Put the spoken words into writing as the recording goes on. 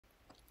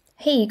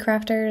Hey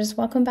crafters,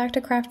 welcome back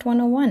to Craft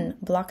 101,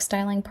 Block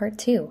Styling Part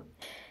 2.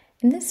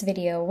 In this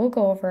video, we'll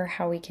go over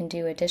how we can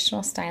do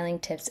additional styling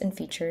tips and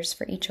features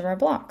for each of our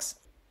blocks.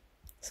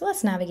 So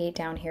let's navigate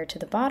down here to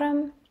the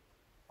bottom.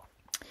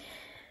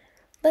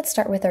 Let's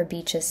start with our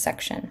beaches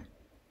section.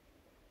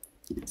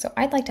 So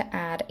I'd like to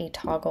add a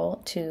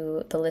toggle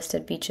to the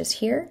listed beaches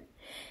here,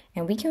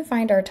 and we can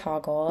find our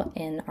toggle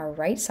in our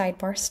right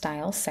sidebar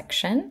style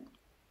section.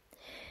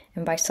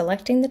 And by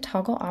selecting the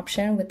toggle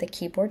option with the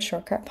keyboard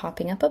shortcut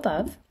popping up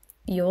above,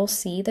 you'll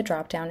see the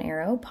drop-down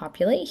arrow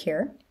populate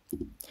here.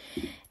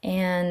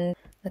 And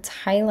let's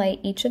highlight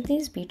each of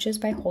these beaches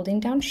by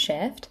holding down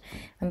Shift.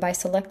 And by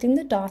selecting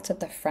the dots at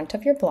the front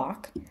of your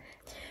block,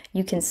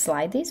 you can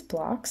slide these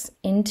blocks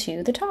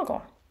into the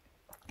toggle.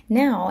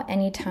 Now,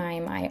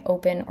 anytime I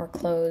open or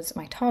close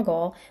my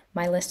toggle,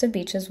 my list of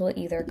beaches will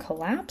either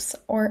collapse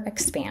or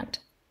expand.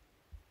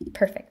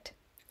 Perfect.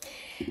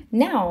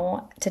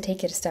 Now, to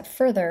take it a step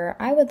further,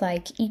 I would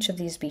like each of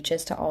these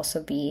beaches to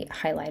also be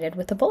highlighted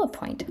with a bullet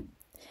point.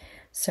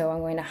 So I'm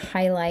going to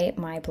highlight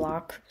my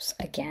blocks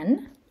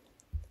again,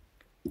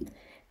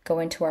 go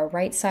into our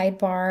right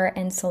sidebar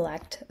and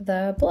select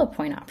the bullet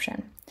point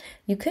option.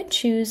 You could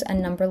choose a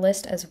number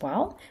list as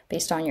well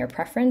based on your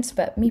preference,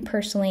 but me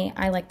personally,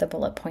 I like the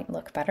bullet point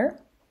look better.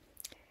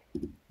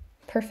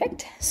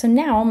 Perfect. So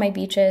now my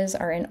beaches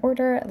are in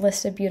order,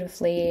 listed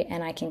beautifully,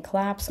 and I can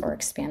collapse or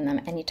expand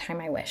them anytime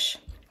I wish.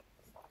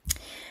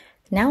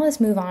 Now let's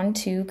move on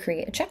to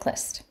create a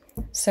checklist.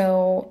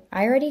 So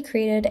I already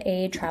created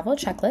a travel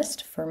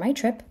checklist for my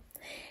trip,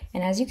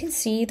 and as you can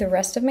see, the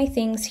rest of my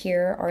things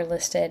here are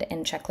listed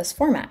in checklist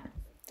format.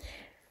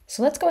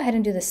 So let's go ahead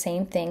and do the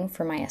same thing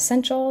for my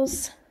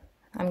essentials.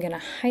 I'm going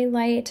to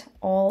highlight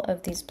all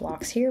of these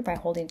blocks here by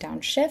holding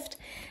down Shift.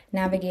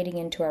 Navigating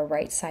into our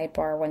right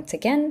sidebar once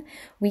again,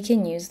 we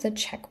can use the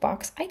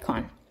checkbox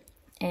icon.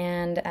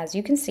 And as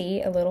you can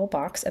see, a little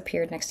box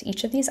appeared next to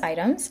each of these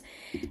items.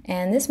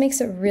 And this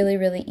makes it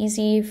really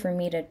easy for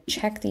me to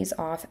check these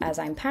off as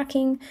I'm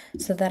packing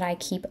so that I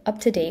keep up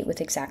to date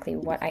with exactly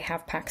what I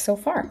have packed so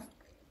far.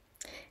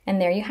 And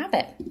there you have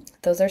it.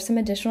 Those are some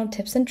additional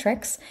tips and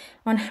tricks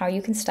on how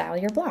you can style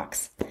your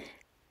blocks.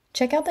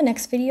 Check out the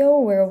next video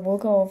where we'll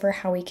go over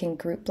how we can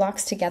group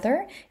blocks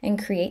together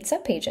and create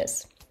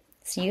subpages.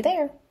 See you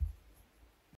there.